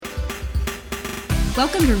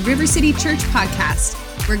Welcome to River City Church Podcast.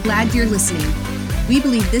 We're glad you're listening. We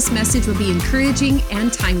believe this message will be encouraging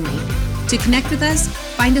and timely. To connect with us,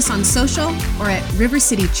 find us on social or at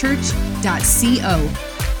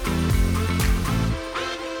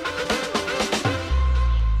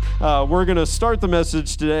rivercitychurch.co. We're going to start the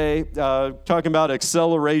message today talking about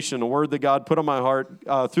acceleration, a word that God put on my heart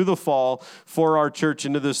through the fall for our church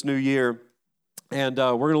into this new year. And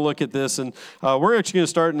we're going to look at this, and we're actually going to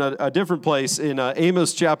start in a different place in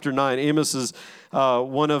Amos chapter 9. Amos is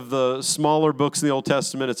one of the smaller books in the Old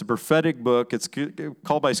Testament. It's a prophetic book. It's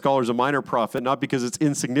called by scholars a minor prophet, not because it's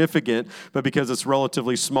insignificant, but because it's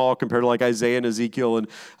relatively small compared to like Isaiah and Ezekiel. And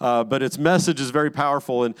but its message is very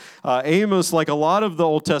powerful. And Amos, like a lot of the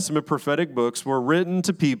Old Testament prophetic books, were written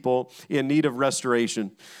to people in need of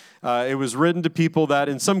restoration. It was written to people that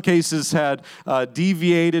in some cases had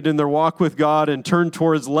deviated in their walk with God and turned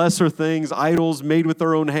towards lesser things, idols made with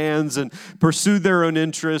their own hands, and pursued their own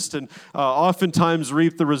interest, and oftentimes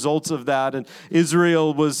reaped the results of that. And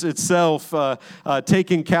Israel was itself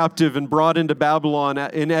taken captive and brought into Babylon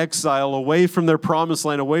in exile, away from their promised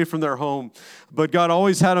land, away from their home. But God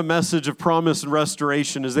always had a message of promise and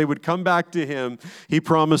restoration. As they would come back to Him, He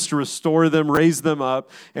promised to restore them, raise them up,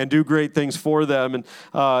 and do great things for them. And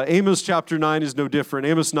Amos chapter 9 is no different.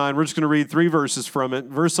 Amos 9, we're just going to read 3 verses from it.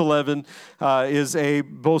 Verse 11 is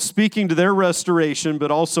both speaking to their restoration,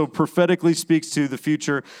 but also prophetically speaks to the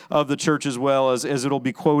future of the church as well, as it'll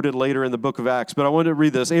be quoted later in the book of Acts. But I want to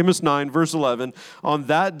read this. Amos 9, verse 11. On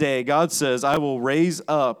that day, God says, I will raise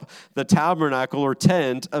up the tabernacle or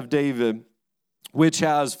tent of David, which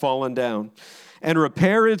has fallen down, and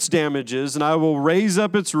repair its damages, and I will raise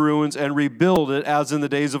up its ruins and rebuild it as in the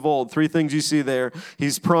days of old. 3 things you see there.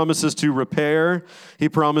 He promises to repair, He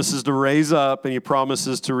promises to raise up, and He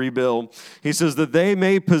promises to rebuild. He says that they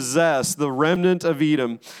may possess the remnant of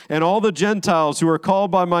Edom, and all the Gentiles who are called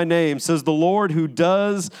by my name, says the Lord who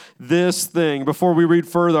does this thing. Before we read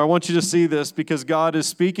further, I want you to see this because God is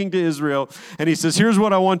speaking to Israel, and He says, here's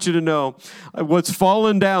what I want you to know. What's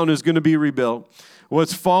fallen down is going to be rebuilt.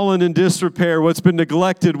 What's fallen in disrepair, what's been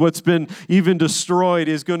neglected, what's been even destroyed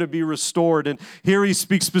is going to be restored. And here he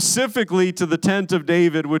speaks specifically to the tent of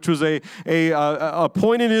David, which was a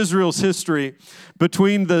point in Israel's history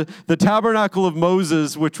between the tabernacle of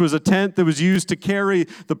Moses, which was a tent that was used to carry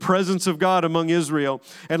the presence of God among Israel.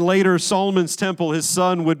 And later, Solomon's temple, his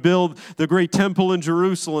son, would build the great temple in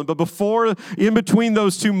Jerusalem. But in between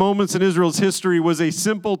those two moments in Israel's history was a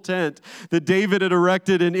simple tent that David had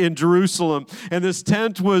erected in Jerusalem. And this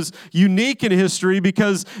tent was unique in history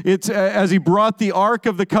because it's as he brought the Ark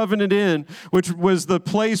of the Covenant in, which was the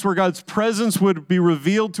place where God's presence would be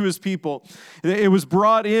revealed to His people. It was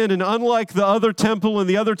brought in, and unlike the other temple and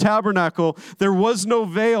the other tabernacle, there was no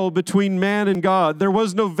veil between man and God. There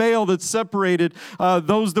was no veil that separated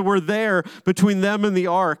those that were there between them and the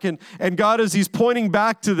Ark. And God, as He's pointing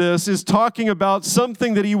back to this, is talking about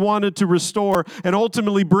something that He wanted to restore and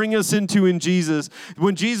ultimately bring us into in Jesus.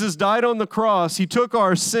 When Jesus died on the cross, He took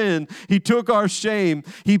our sin, He took our shame,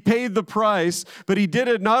 He paid the price, but He did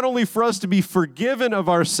it not only for us to be forgiven of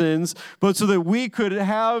our sins, but so that we could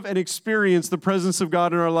have and experience the presence of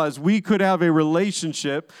God in our lives. We could have a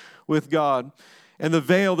relationship with God. And the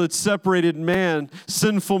veil that separated man,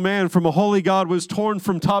 sinful man, from a holy God was torn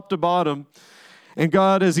from top to bottom. And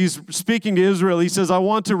God, as He's speaking to Israel, He says, I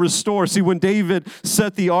want to restore. See, when David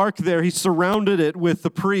set the ark there, he surrounded it with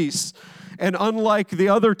the priests. And unlike the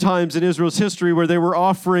other times in Israel's history where they were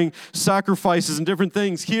offering sacrifices and different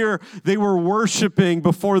things, here they were worshiping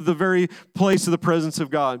before the very place of the presence of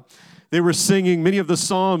God. They were singing. Many of the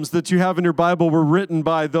psalms that you have in your Bible were written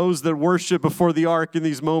by those that worship before the ark in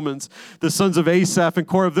these moments. The sons of Asaph and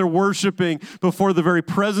Korah, they're worshiping before the very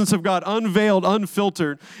presence of God, unveiled,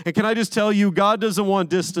 unfiltered. And can I just tell you, God doesn't want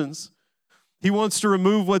distance. He wants to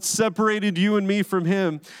remove what separated you and me from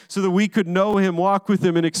Him so that we could know Him, walk with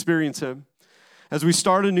Him, and experience Him. As we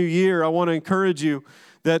start a new year, I want to encourage you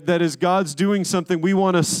that as God's doing something, we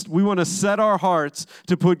want to set our hearts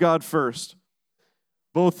to put God first.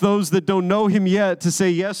 Both those that don't know Him yet to say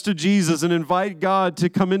yes to Jesus and invite God to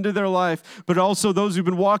come into their life, but also those who've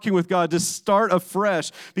been walking with God to start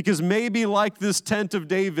afresh, because maybe like this tent of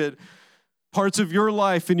David, parts of your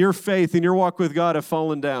life and your faith and your walk with God have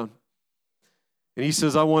fallen down. And He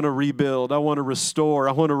says, I want to rebuild, I want to restore,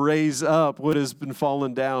 I want to raise up what has been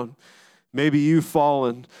fallen down. Maybe you've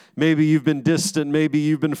fallen. Maybe you've been distant. Maybe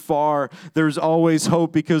you've been far. There's always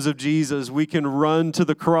hope because of Jesus. We can run to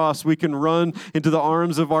the cross. We can run into the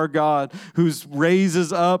arms of our God who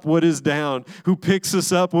raises up what is down, who picks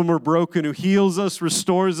us up when we're broken, who heals us,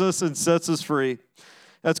 restores us, and sets us free.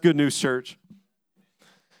 That's good news, church.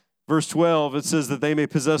 Verse 12, it says that they may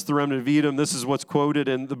possess the remnant of Edom. This is what's quoted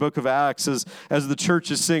in the book of Acts as the church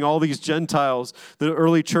is seeing all these Gentiles. The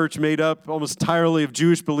early church made up almost entirely of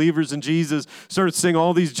Jewish believers in Jesus, started seeing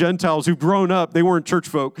all these Gentiles who've grown up. They weren't church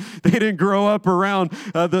folk. They didn't grow up around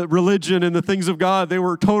the religion and the things of God. They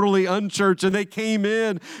were totally unchurched, and they came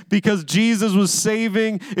in because Jesus was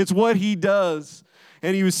saving. It's what he does.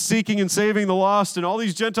 And he was seeking and saving the lost, and all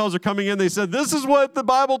these Gentiles are coming in. They said, this is what the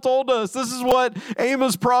Bible told us. This is what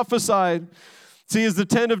Amos prophesied. See, as the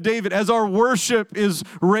tent of David, as our worship is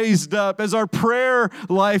raised up, as our prayer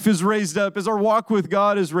life is raised up, as our walk with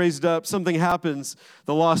God is raised up, something happens.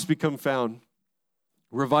 The lost become found.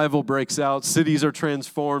 Revival breaks out. Cities are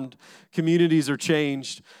transformed. Communities are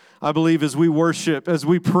changed. I believe as we worship, as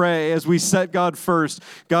we pray, as we set God first,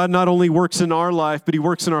 God not only works in our life, but he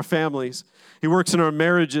works in our families. He works in our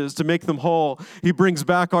marriages to make them whole. He brings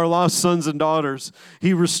back our lost sons and daughters.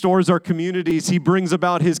 He restores our communities. He brings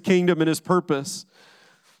about his kingdom and his purpose.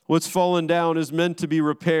 What's fallen down is meant to be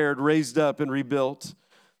repaired, raised up, and rebuilt.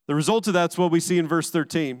 The result of that's what we see in verse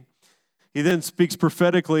 13. He then speaks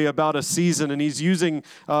prophetically about a season, and he's using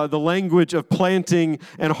the language of planting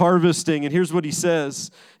and harvesting. And here's what he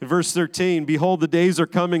says in verse 13. Behold, the days are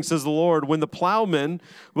coming, says the Lord, when the plowman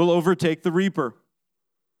will overtake the reaper.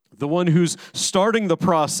 The one who's starting the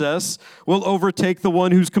process will overtake the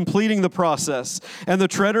one who's completing the process. And the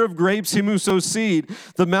treader of grapes, him who sows seed.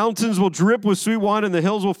 The mountains will drip with sweet wine and the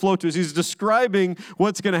hills will flow to us. He's describing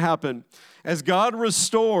what's going to happen. As God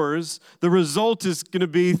restores, the result is going to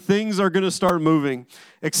be things are going to start moving.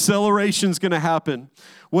 Acceleration's going to happen.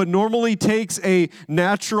 What normally takes a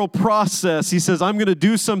natural process, he says, I'm going to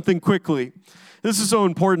do something quickly. This is so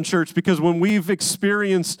important, church, because when we've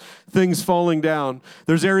experienced things falling down,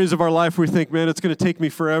 there's areas of our life where we think, man, it's going to take me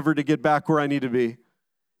forever to get back where I need to be.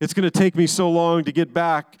 It's going to take me so long to get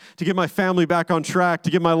back, to get my family back on track, to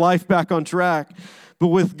get my life back on track. But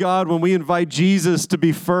with God, when we invite Jesus to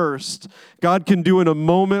be first, God can do in a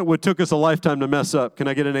moment what took us a lifetime to mess up. Can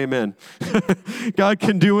I get an amen? God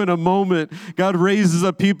can do in a moment. God raises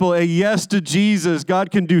up people, a yes to Jesus. God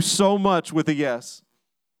can do so much with a yes.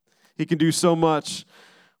 He can do so much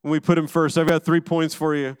when we put him first. I've got 3 points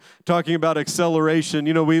for you talking about acceleration.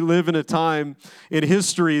 You know, we live in a time in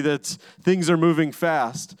history that things are moving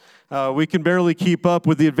fast. We can barely keep up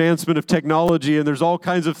with the advancement of technology, and there's all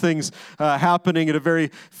kinds of things happening at a very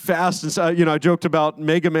fast. I joked about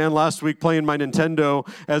Mega Man last week playing my Nintendo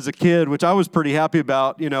as a kid, which I was pretty happy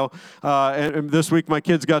about. And this week my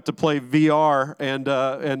kids got to play VR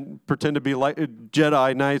and pretend to be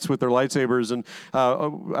Jedi Knights with their lightsabers,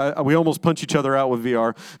 and we almost punch each other out with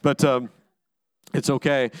VR, but. It's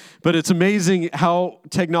okay. But it's amazing how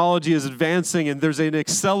technology is advancing, and there's an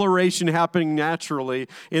acceleration happening naturally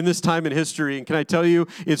in this time in history. And can I tell you,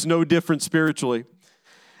 it's no different spiritually.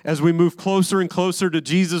 As we move closer and closer to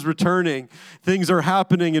Jesus returning, things are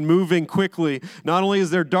happening and moving quickly. Not only is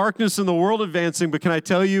there darkness in the world advancing, but can I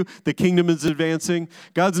tell you, the kingdom is advancing.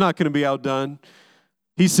 God's not going to be outdone.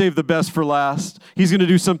 He saved the best for last. He's going to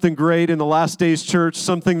do something great in the last days church,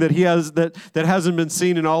 something that he has that hasn't been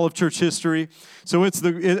seen in all of church history. So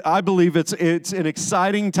I believe it's an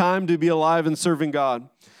exciting time to be alive and serving God.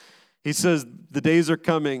 He says the days are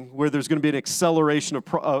coming where there's going to be an acceleration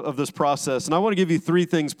of this process. And I want to give you 3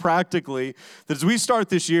 things practically that as we start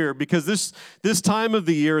this year, because this time of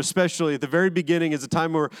the year, especially at the very beginning, is a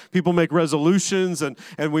time where people make resolutions and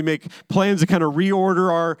we make plans to kind of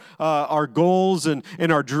reorder our goals and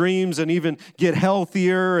our dreams and even get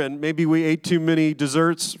healthier. And maybe we ate too many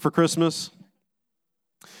desserts for Christmas.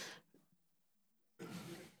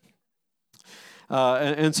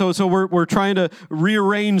 So we're trying to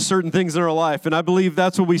rearrange certain things in our life. And I believe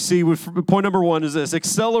that's what we see with point number 1 is this.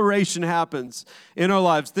 Acceleration happens in our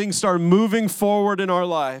lives. Things start moving forward in our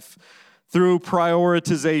life through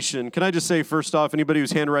prioritization. Can I just say, first off, anybody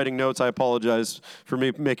who's handwriting notes, I apologize for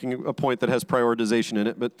me making a point that has prioritization in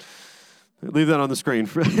it, but leave that on the screen.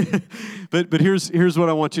 But here's what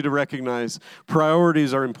I want you to recognize.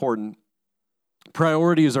 Priorities are important.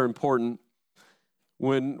 Priorities are important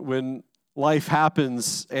when life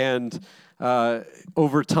happens and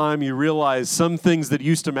over time you realize some things that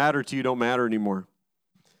used to matter to you don't matter anymore.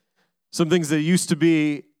 Some things that used to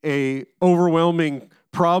be a overwhelming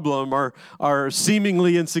problem are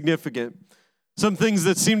seemingly insignificant. Some things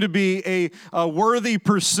that seem to be a worthy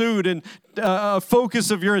pursuit and a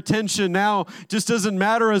focus of your attention now just doesn't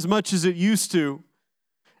matter as much as it used to.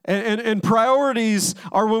 And priorities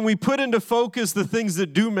are when we put into focus the things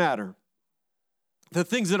that do matter. The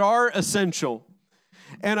things that are essential.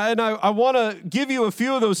 And I want to give you a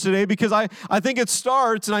few of those today because I think it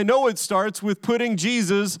starts, and I know it starts with putting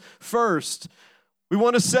Jesus first. We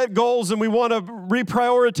want to set goals and we want to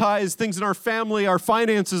reprioritize things in our family, our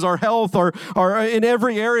finances, our health, our in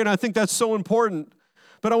every area, and I think that's so important.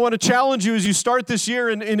 But I want to challenge you as you start this year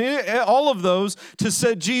in all of those to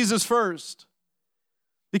set Jesus first.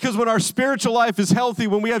 Because when our spiritual life is healthy,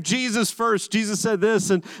 when we have Jesus first, Jesus said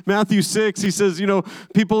this in Matthew 6, he says,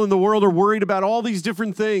 people in the world are worried about all these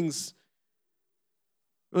different things.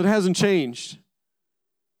 But it hasn't changed.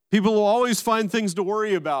 People will always find things to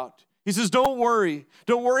worry about. He says, don't worry.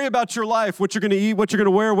 Don't worry about your life, what you're going to eat, what you're going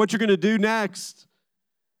to wear, what you're going to do next.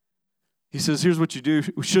 He says, here's what you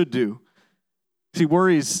should do. See,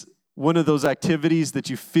 worry is one of those activities that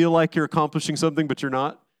you feel like you're accomplishing something, but you're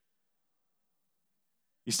not.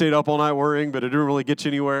 You stayed up all night worrying, but it didn't really get you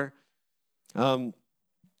anywhere.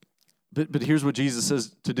 But here's what Jesus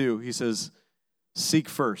says to do. He says, seek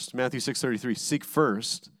first, Matthew 6:33, seek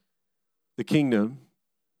first the kingdom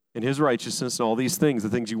and his righteousness and all these things, the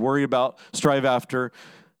things you worry about, strive after.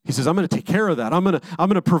 He says, I'm going to take care of that. I'm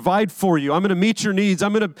going to provide for you. I'm going to meet your needs.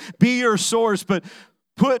 I'm going to be your source, but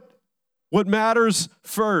put what matters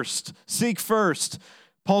first. Seek first.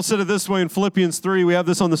 Paul said it this way in Philippians 3. We have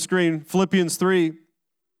this on the screen. Philippians 3.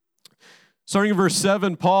 Starting in verse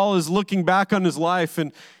 7, Paul is looking back on his life,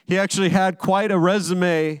 and he actually had quite a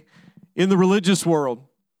resume in the religious world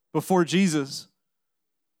before Jesus.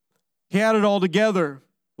 He had it all together.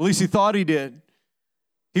 At least he thought he did.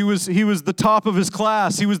 He was the top of his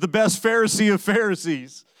class. He was the best Pharisee of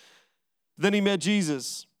Pharisees. Then he met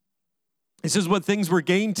Jesus. He says, what things were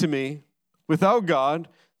gained to me without God,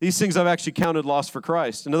 these things I've actually counted lost for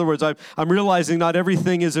Christ. In other words, I'm realizing not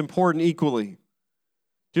everything is important equally.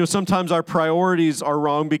 Sometimes our priorities are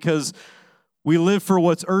wrong because we live for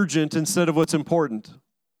what's urgent instead of what's important.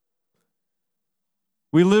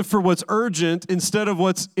 We live for what's urgent instead of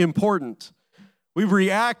what's important. We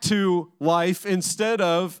react to life instead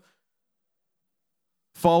of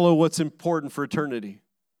follow what's important for eternity.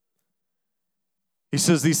 He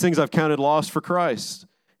says, these things I've counted lost for Christ.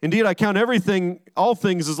 Indeed, I count all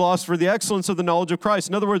things as lost for the excellence of the knowledge of Christ.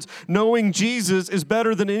 In other words, knowing Jesus is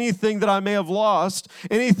better than anything that I may have lost,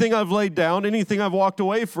 anything I've laid down, anything I've walked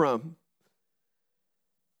away from.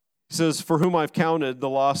 He says, for whom I've counted the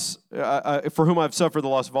loss, for whom I've suffered the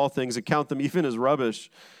loss of all things, and count them even as rubbish.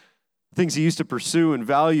 Things he used to pursue and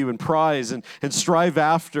value and prize and strive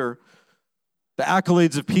after. The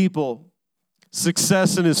accolades of people.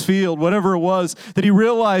 Success in his field, whatever it was, that he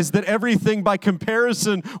realized that everything by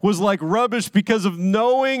comparison was like rubbish because of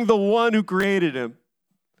knowing the one who created him.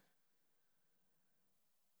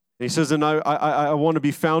 And he says, and I want to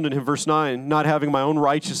be found in him, verse 9, not having my own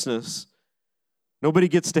righteousness. Nobody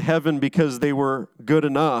gets to heaven because they were good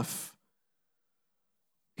enough.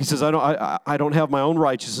 He says, I don't have my own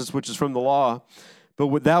righteousness, which is from the law, but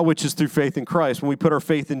with that which is through faith in Christ. When we put our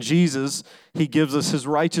faith in Jesus, he gives us his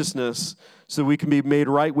righteousness so we can be made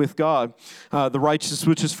right with God. The righteousness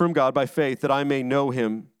which is from God by faith, that I may know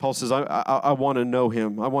him. Paul says, I want to know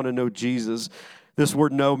him. I want to know Jesus. This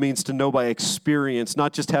word know means to know by experience,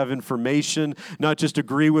 not just have information, not just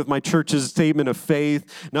agree with my church's statement of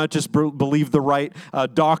faith, not just believe the right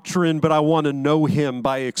doctrine, but I want to know him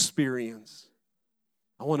by experience.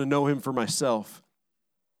 I want to know him for myself.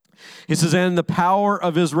 He says, and the power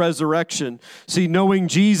of his resurrection. See, knowing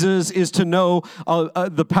Jesus is to know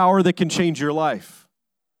the power that can change your life.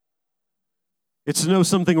 It's to know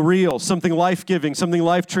something real, something life-giving, something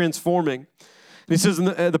life-transforming. And he says, in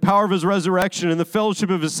the power of his resurrection and the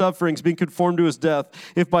fellowship of his sufferings, being conformed to his death,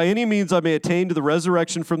 if by any means I may attain to the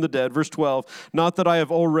resurrection from the dead. Verse 12, not that I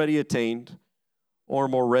have already attained or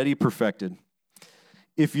am already perfected.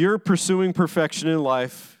 If you're pursuing perfection in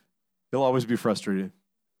life, you'll always be frustrated.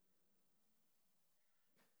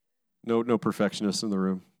 No perfectionists in the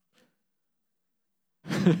room.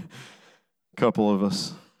 Couple of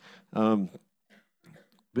us.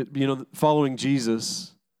 But, following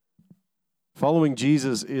Jesus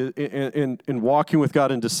and walking with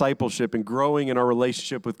God in discipleship and growing in our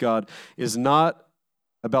relationship with God is not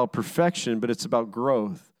about perfection, but it's about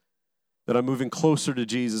growth. That I'm moving closer to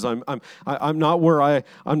Jesus. I'm not where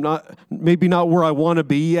maybe not where I want to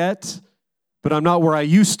be yet, but I'm not where I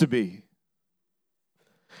used to be.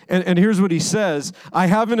 And here's what he says, I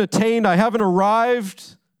haven't attained, I haven't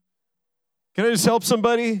arrived. Can I just help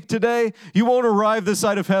somebody today? You won't arrive this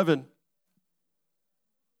side of heaven.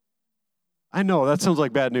 I know, that sounds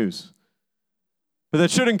like bad news. But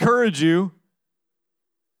that should encourage you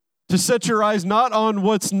to set your eyes not on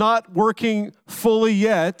what's not working fully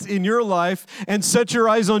yet in your life, and set your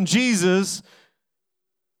eyes on Jesus,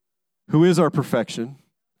 who is our perfection,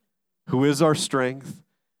 who is our strength.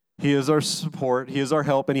 He is our support. He is our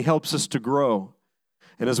help, and he helps us to grow.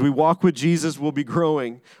 And as we walk with Jesus, we'll be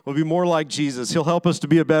growing. We'll be more like Jesus. He'll help us to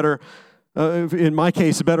be a better, in my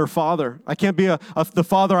case, a better father. I can't be the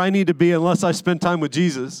father I need to be unless I spend time with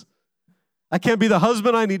Jesus. I can't be the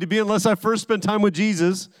husband I need to be unless I first spend time with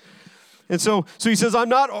Jesus. And so he says, I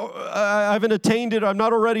haven't attained it. I'm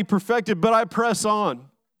not already perfected, but I press on.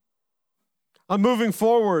 I'm moving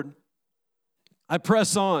forward. I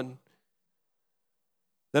press on,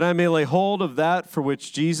 that I may lay hold of that for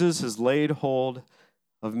which Jesus has laid hold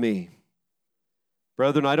of me.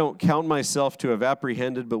 Brethren, I don't count myself to have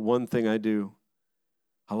apprehended, but one thing I do.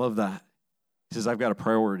 I love that. He says, I've got a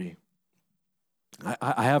priority.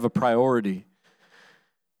 I have a priority.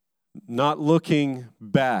 Not looking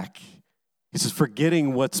back. He says,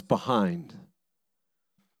 forgetting what's behind.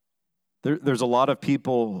 There's a lot of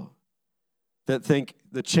people that think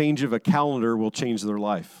the change of a calendar will change their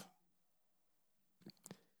life.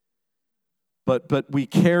 But we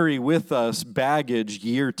carry with us baggage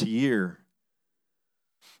year to year.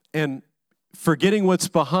 And forgetting what's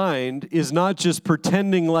behind is not just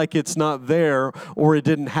pretending like it's not there or it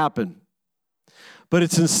didn't happen. But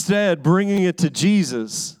it's instead bringing it to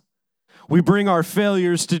Jesus. We bring our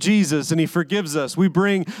failures to Jesus and He forgives us. We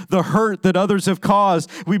bring the hurt that others have caused.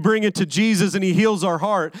 We bring it to Jesus and He heals our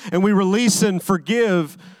heart. And we release and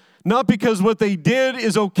forgive, not because what they did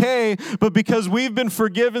is okay, but because we've been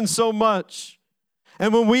forgiven so much.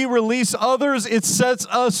 And when we release others, it sets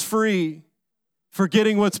us free,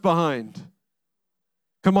 forgetting what's behind.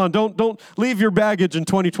 Come on, don't leave your baggage in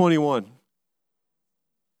 2021.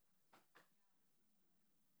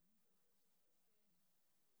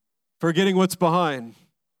 Forgetting what's behind.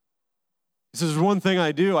 He says, there's one thing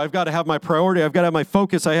I do. I've got to have my priority. I've got to have my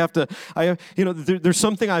focus. There's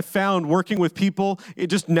something I've found working with people,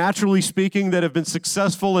 just naturally speaking, that have been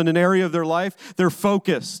successful in an area of their life. They're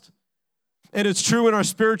focused. And it's true in our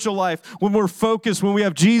spiritual life. When we're focused, when we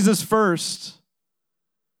have Jesus first,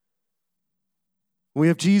 we're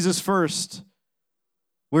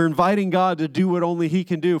inviting God to do what only He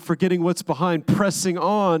can do, forgetting what's behind, pressing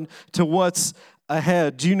on to what's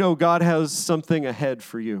ahead. Do you know God has something ahead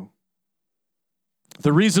for you?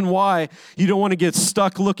 The reason why you don't want to get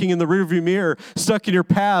stuck looking in the rearview mirror, stuck in your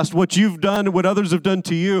past, what you've done, what others have done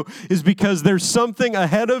to you, is because there's something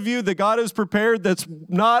ahead of you that God has prepared that's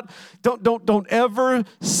not, don't ever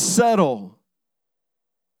settle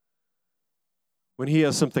when He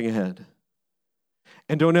has something ahead.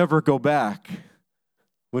 And don't ever go back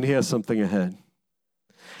when He has something ahead.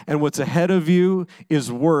 And what's ahead of you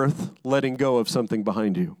is worth letting go of something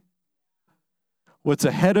behind you. What's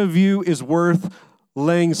ahead of you is worth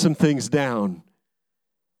laying some things down,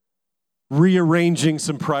 rearranging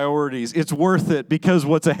some priorities. It's worth it because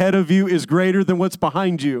what's ahead of you is greater than what's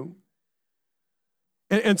behind you.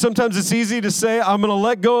 And sometimes it's easy to say, I'm going to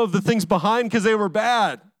let go of the things behind because they were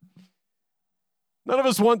bad. None of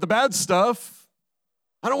us want the bad stuff.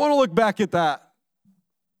 I don't want to look back at that.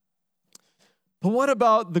 But what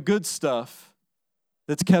about the good stuff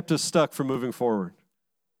that's kept us stuck from moving forward?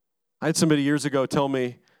 I had somebody years ago tell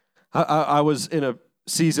me, I was in a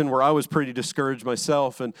season where I was pretty discouraged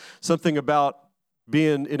myself, and something about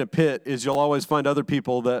being in a pit is you'll always find other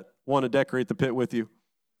people that want to decorate the pit with you.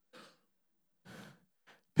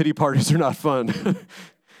 Pity parties are not fun.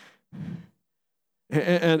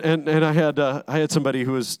 and I had somebody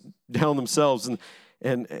who was down themselves,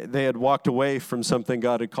 and they had walked away from something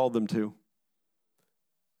God had called them to.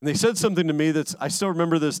 And they said something to me I still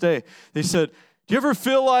remember this day. They said, do you ever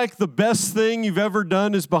feel like the best thing you've ever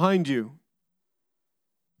done is behind you?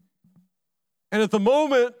 And at the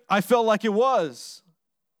moment, I felt like it was.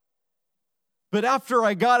 But after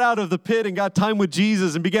I got out of the pit and got time with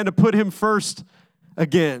Jesus and began to put Him first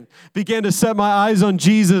again, began to set my eyes on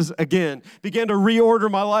Jesus again, began to reorder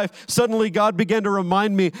my life, suddenly God began to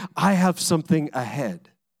remind me, I have something ahead.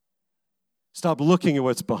 Stop looking at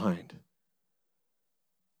what's behind.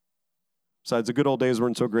 Besides, the good old days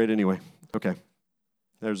weren't so great anyway. Okay,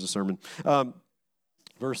 there's the sermon.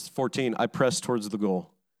 Verse 14, I press towards the goal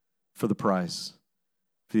for the prize,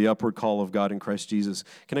 for the upward call of God in Christ Jesus.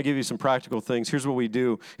 Can I give you some practical things? Here's what we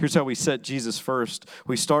do. Here's how we set Jesus first.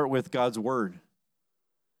 We start with God's Word.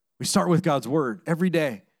 We start with God's Word every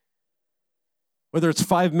day. Whether it's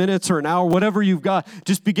 5 minutes or an hour, whatever you've got,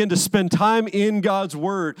 just begin to spend time in God's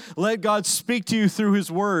Word. Let God speak to you through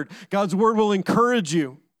His Word. God's Word will encourage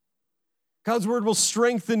you. God's Word will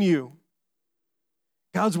strengthen you.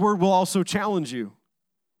 God's Word will also challenge you.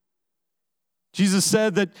 Jesus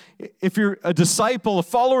said that if you're a disciple, a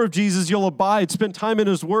follower of Jesus, you'll abide, spend time in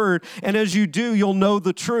His Word, and as you do, you'll know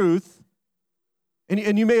the truth.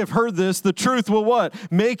 And you may have heard this, the truth will what?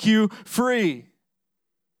 Make you free.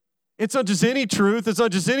 It's not just any truth. It's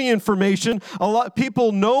not just any information. A lot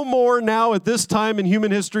people know more now at this time in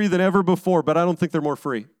human history than ever before, but I don't think they're more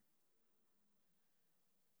free.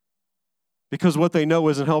 Because what they know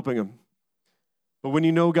isn't helping them. But when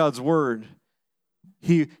you know God's word,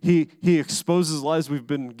 He exposes lies we've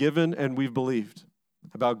been given and we've believed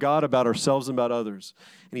about God, about ourselves, and about others.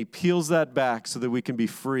 And He peels that back so that we can be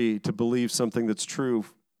free to believe something that's true.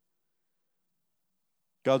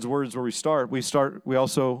 God's word is where we start. We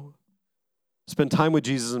also spend time with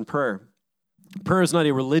Jesus in prayer. Prayer is not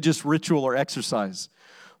a religious ritual or exercise.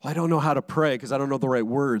 Well, I don't know how to pray because I don't know the right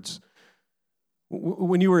words.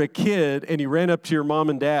 When you were a kid and you ran up to your mom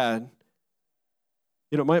and dad,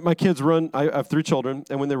 my kids I have 3 children,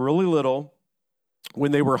 and when they were really little,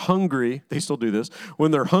 when they were hungry, they still do this,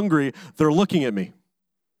 when they're hungry, they're looking at me.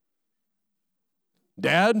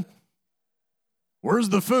 Dad, where's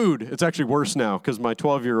the food? It's actually worse now because my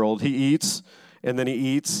 12-year-old, he eats, and then he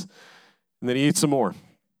eats, and then he eats some more.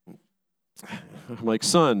 I'm like,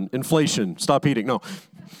 son, inflation, stop eating. No.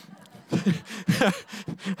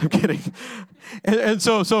 I'm kidding. And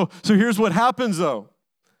so here's what happens though.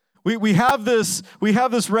 We have this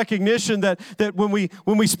recognition that when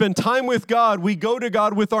we spend time with God, we go to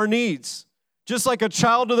God with our needs. Just like a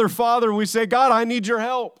child to their father, and we say, God, I need your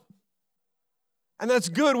help. And that's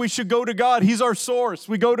good. We should go to God. He's our source.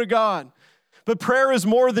 We go to God. But prayer is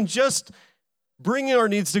more than just bringing our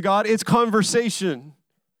needs to God. It's conversation.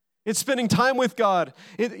 It's spending time with God.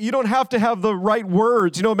 You don't have to have the right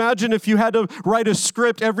words. Imagine if you had to write a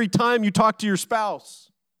script every time you talk to your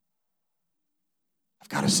spouse. I've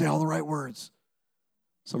got to say all the right words.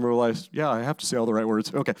 Some realize, yeah, I have to say all the right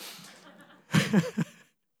words. Okay.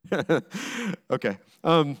 Okay.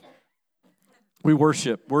 We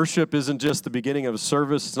worship. Worship isn't just the beginning of a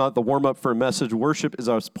service. It's not the warm-up for a message. Worship is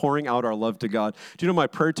us pouring out our love to God. Do you know my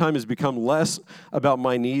prayer time has become less about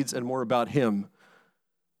my needs and more about Him?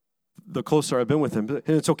 The closer I've been with Him.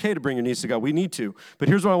 And it's okay to bring your needs to God. We need to. But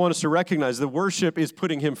here's what I want us to recognize. The worship is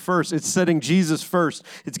putting Him first. It's setting Jesus first.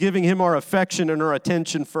 It's giving Him our affection and our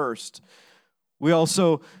attention first. We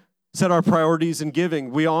also set our priorities in giving.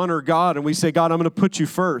 We honor God and we say, God, I'm going to put you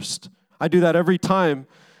first. I do that every time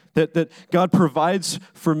that God provides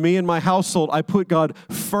for me and my household. I put God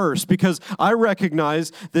first because I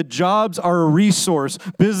recognize that jobs are a resource,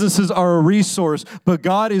 businesses are a resource, but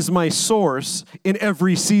God is my source in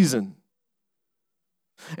every season.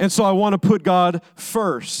 And so I want to put God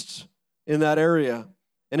first in that area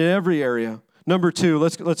and in every area. Number 2,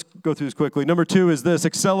 let's go through this quickly. Number 2 is this: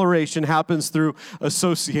 acceleration happens through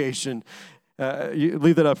association. You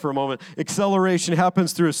leave that up for a moment. Acceleration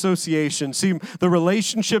happens through association. See, the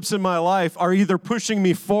relationships in my life are either pushing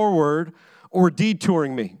me forward or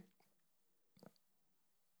detouring me.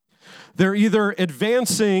 They're either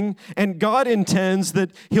advancing, and God intends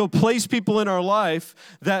that He'll place people in our life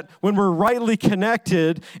that when we're rightly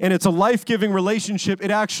connected and it's a life-giving relationship,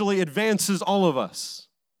 it actually advances all of us.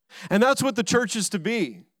 And that's what the church is to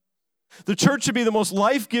be. The church should be the most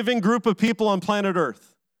life-giving group of people on planet Earth.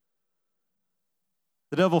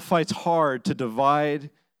 The devil fights hard to divide,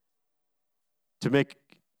 to make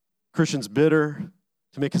Christians bitter,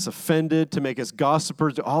 to make us offended, to make us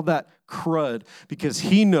gossipers, all that crud, because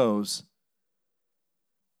he knows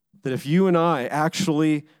that if you and I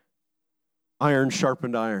actually iron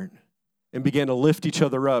sharpened iron and began to lift each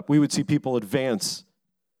other up, we would see people advance.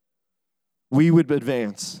 We would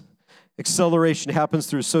advance. Acceleration happens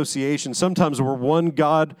through association. Sometimes we're one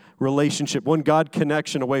God relationship, one God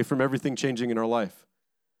connection away from everything changing in our life.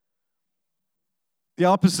 The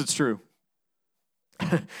opposite's true.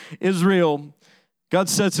 Israel, God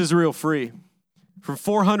sets Israel free from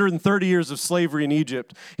 430 years of slavery in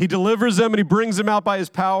Egypt. He delivers them and He brings them out by His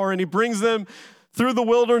power, and He brings them through the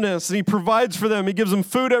wilderness, and He provides for them. He gives them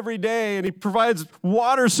food every day, and He provides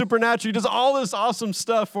water supernaturally. He does all this awesome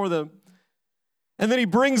stuff for them. And then He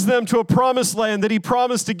brings them to a promised land that He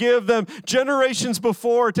promised to give them generations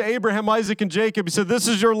before to Abraham, Isaac, and Jacob. He said, this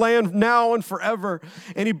is your land now and forever.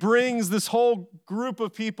 And He brings this whole group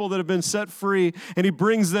of people that have been set free, and He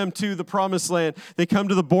brings them to the promised land. They come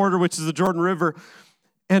to the border, which is the Jordan River,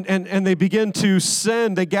 and they begin to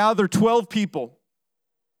send. They gather 12 people,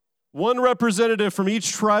 one representative from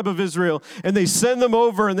each tribe of Israel, and they send them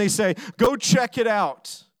over, and they say, go check it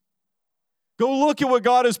out. Go look at what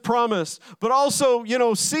God has promised, but also,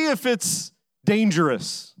 see if it's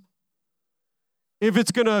dangerous, if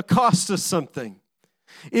it's going to cost us something,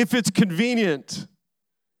 if it's convenient.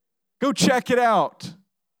 Go check it out.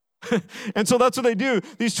 And so that's what they do.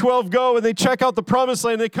 These 12 go and they check out the promised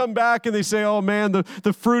land. They come back and they say, oh man,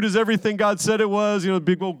 the fruit is everything God said it was. The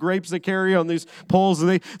big old grapes they carry on these poles.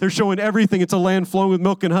 And they're showing everything. It's a land flowing with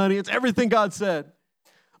milk and honey. It's everything God said.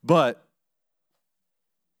 But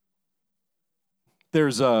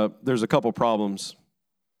there's a couple problems.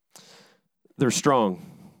 They're strong.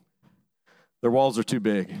 Their walls are too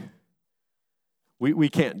big. We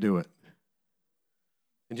can't do it.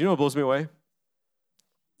 And do you know what blows me away?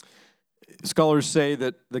 Scholars say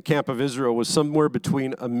that the camp of Israel was somewhere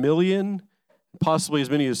between 1 million, possibly as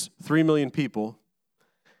many as 3 million people,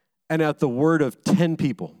 and at the word of 10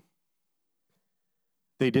 people,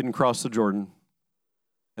 they didn't cross the Jordan,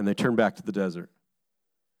 and they turned back to the desert.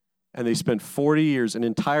 And they spent 40 years, an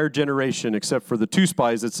entire generation, except for the 2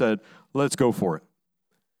 spies that said, let's go for it.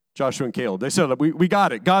 Joshua and Caleb. They said, we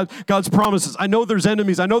got it. God's promises. I know there's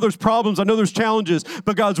enemies. I know there's problems. I know there's challenges,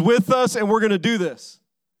 but God's with us, and we're going to do this.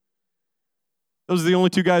 Those are the only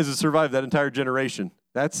 2 guys that survived that entire generation.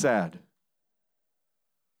 That's sad.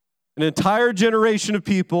 An entire generation of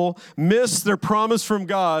people missed their promise from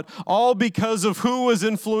God, all because of who was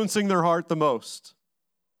influencing their heart the most.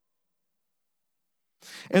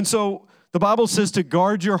 And so the Bible says to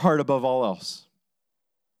guard your heart above all else.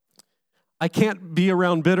 I can't be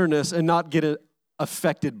around bitterness and not get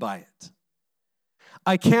affected by it.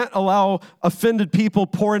 I can't allow offended people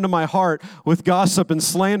pour into my heart with gossip and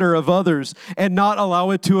slander of others and not allow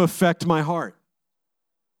it to affect my heart.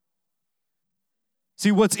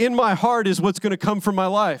 See, what's in my heart is what's going to come from my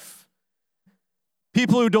life.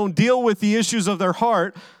 People who don't deal with the issues of their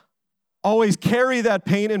heart always carry that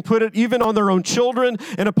pain and put it even on their own children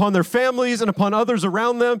and upon their families and upon others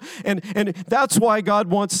around them. And that's why God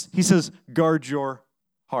wants, he says, guard your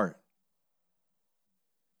heart.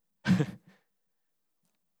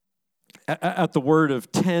 At the word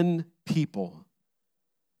of 10 people,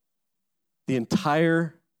 the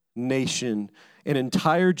entire nation, an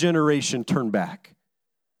entire generation turned back.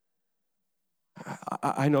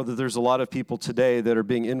 I know that there's a lot of people today that are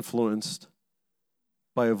being influenced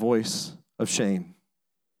by a voice of shame,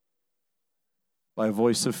 by a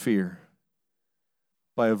voice of fear,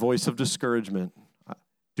 by a voice of discouragement.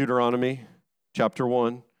 Deuteronomy chapter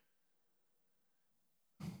 1.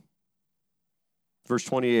 Verse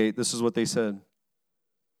 28, this is what they said.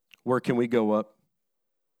 Where can we go up?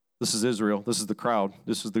 This is Israel. This is the crowd.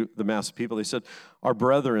 This is the mass of people. They said, our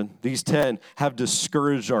brethren, these 10, have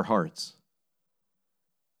discouraged our hearts.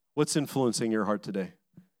 What's influencing your heart today?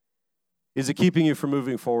 Is it keeping you from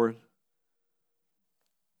moving forward?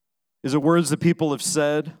 Is it words that people have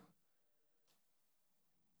said?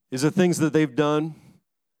 Is it things that they've done?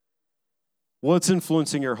 What's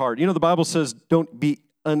influencing your heart? The Bible says don't be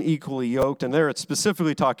unequally yoked, and there it's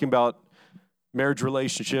specifically talking about marriage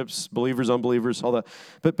relationships, believers, unbelievers, all that.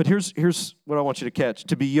 But here's what I want you to catch.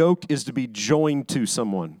 To be yoked is to be joined to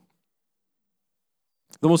someone.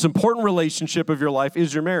 The most important relationship of your life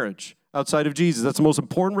is your marriage outside of Jesus. That's the most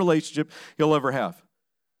important relationship you'll ever have.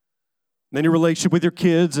 And then your relationship with your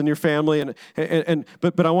kids and your family,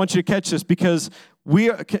 but I want you to catch this because I'm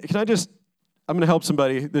going to help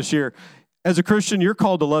somebody this year. As a Christian, you're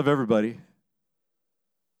called to love everybody.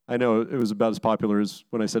 I know it was about as popular as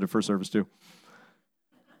when I said it first service too.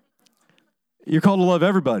 You're called to love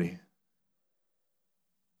everybody.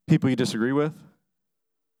 People you disagree with,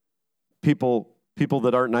 people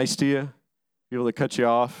that aren't nice to you, people that cut you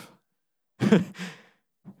off.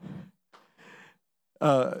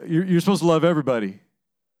 You're supposed to love everybody.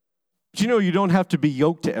 But you don't have to be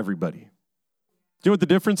yoked to everybody. Do you know what the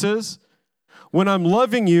difference is? When I'm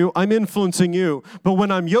loving you, I'm influencing you. But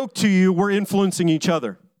when I'm yoked to you, we're influencing each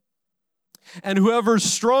other. And whoever's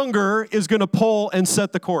stronger is going to pull and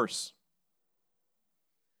set the course.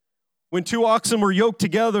 When 2 oxen were yoked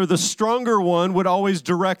together, the stronger one would always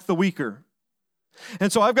direct the weaker.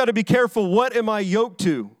 And so I've got to be careful. What am I yoked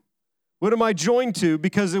to? What am I joined to?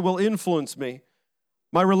 Because it will influence me.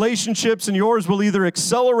 My relationships and yours will either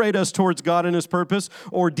accelerate us towards God and His purpose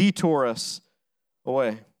or detour us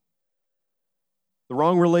away. The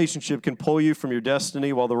wrong relationship can pull you from your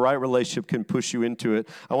destiny, while the right relationship can push you into it.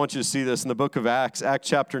 I want you to see this in the book of Acts, Acts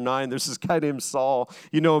chapter 9. There's this guy named Saul.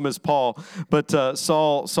 You know him as Paul. But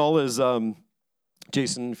Saul is,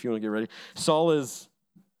 Jason, if you want to get ready. Saul is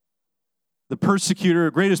the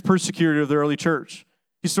greatest persecutor of the early church.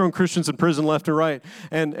 He's throwing Christians in prison left and right.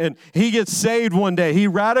 And he gets saved one day. He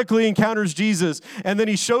radically encounters Jesus. And then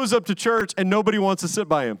he shows up to church and nobody wants to sit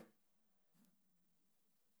by him.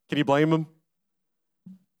 Can you blame him?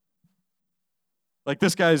 Like,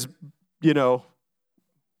 this guy's,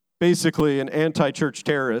 basically an anti-church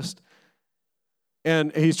terrorist.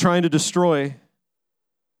 And he's trying to destroy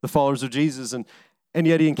the followers of Jesus, and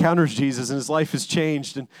yet he encounters Jesus, and his life is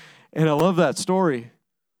changed, and I love that story.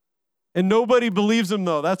 And nobody believes him,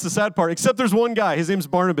 though. That's the sad part, except there's one guy. His name's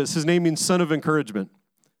Barnabas. His name means son of encouragement.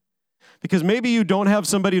 Because maybe you don't have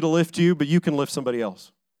somebody to lift you, but you can lift somebody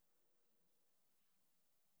else.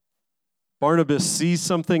 Barnabas sees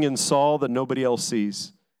something in Saul that nobody else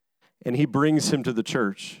sees, and he brings him to the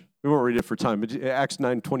church. We won't read it for time, but Acts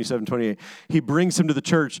 9, 27, 28. He brings him to the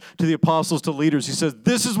church, to the apostles, to leaders. He says,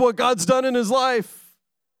 this is what God's done in his life.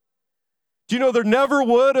 Do you know there never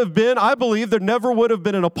would have been, I believe there never would have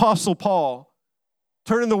been an Apostle Paul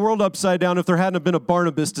turning the world upside down if there hadn't been a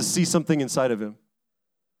Barnabas to see something inside of him.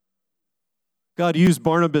 God used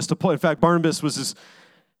Barnabas to pull. In fact, Barnabas was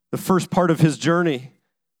the first part of his journey,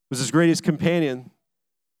 was his greatest companion.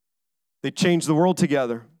 They changed the world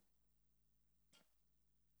together.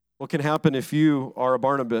 What can happen if you are a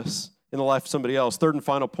Barnabas in the life of somebody else? Third and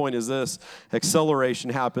final point is this: acceleration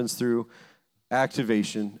happens through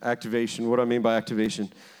activation. Activation, what do I mean by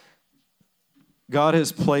activation? God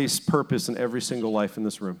has placed purpose in every single life in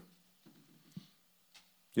this room.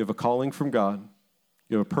 You have a calling from God,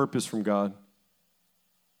 you have a purpose from God,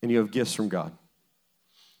 and you have gifts from God.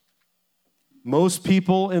 Most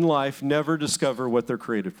people in life never discover what they're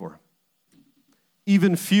created for.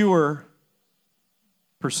 Even fewer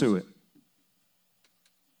pursue it.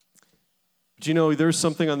 But you know, there's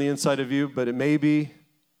something on the inside of you, but it may be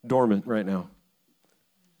dormant right now.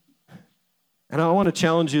 And I want to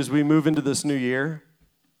challenge you as we move into this new year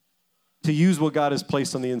to use what God has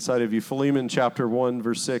placed on the inside of you. Philemon chapter 1,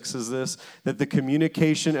 verse 6 is this, that the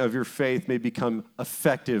communication of your faith may become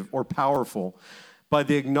effective or powerful by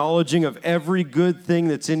the acknowledging of every good thing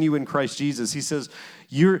that's in you in Christ Jesus. He says,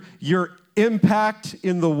 your impact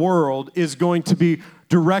in the world is going to be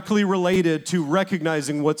directly related to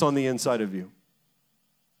recognizing what's on the inside of you.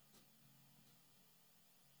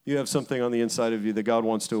 You have something on the inside of you that God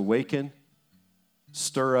wants to awaken,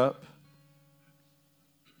 stir up,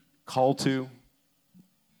 call to.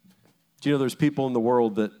 Do you know there's people in the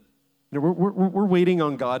world that, you know, we're waiting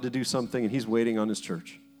on God to do something, and he's waiting on his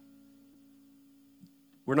church.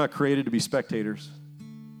 We're not created to be spectators.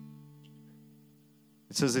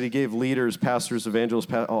 It says that he gave leaders, pastors,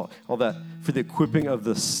 evangelists, all that for the equipping of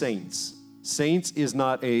the saints. Saints is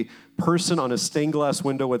not a person on a stained glass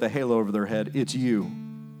window with a halo over their head. It's you.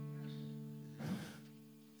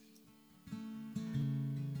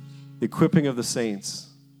 The equipping of the saints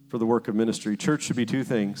for the work of ministry. Church should be two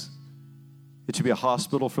things. It should be a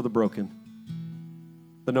hospital for the broken.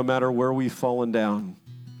 But no matter where we've fallen down,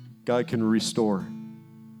 God can restore,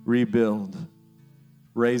 rebuild,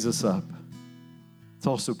 raise us up. It's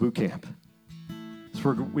also boot camp. It's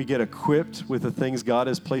where we get equipped with the things God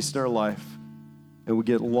has placed in our life, and we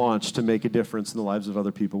get launched to make a difference in the lives of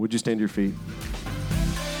other people. Would you stand to your feet?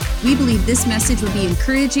 We believe this message will be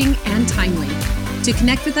encouraging and timely. To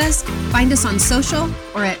connect with us, find us on social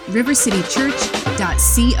or at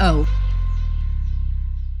rivercitychurch.co.